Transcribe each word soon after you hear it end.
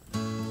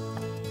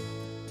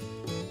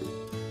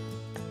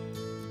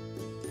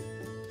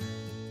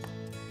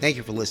Thank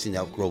you for listening to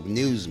Elk Grove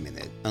News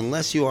Minute.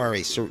 Unless you are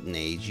a certain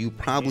age, you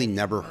probably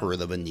never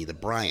heard of Anita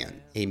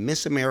Bryant. A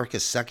Miss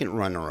America's second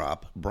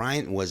runner-up,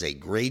 Bryant was a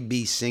grade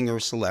B singer,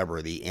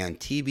 celebrity, and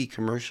TV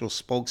commercial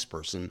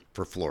spokesperson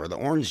for Florida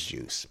Orange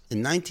Juice. In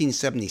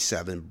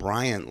 1977,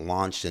 Bryant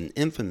launched an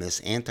infamous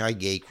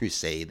anti-gay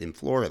crusade in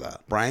Florida.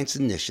 Bryant's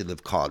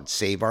initiative, called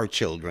Save Our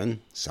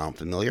Children, sound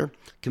familiar?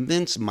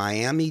 Convinced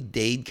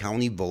Miami-Dade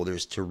County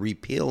voters to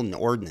repeal an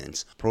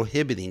ordinance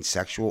prohibiting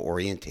sexual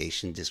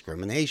orientation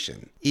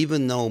discrimination.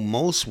 Even though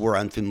most were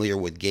unfamiliar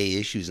with gay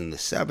issues in the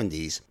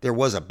 70s, there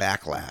was a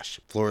backlash.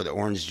 Florida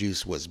Orange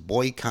Juice was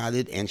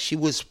boycotted and she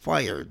was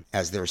fired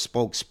as their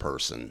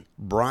spokesperson.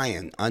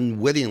 Bryant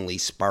unwittingly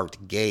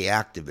sparked gay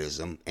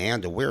activism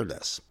and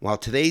awareness. While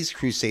today's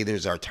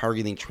crusaders are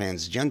targeting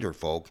transgender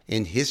folk,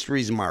 in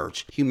history's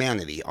march,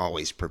 humanity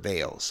always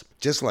prevails.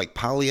 Just like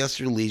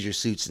polyester leisure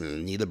suits and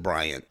Anita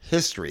Bryant,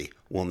 history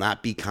will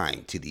not be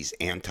kind to these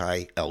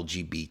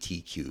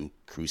anti-LGBTQ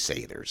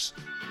crusaders.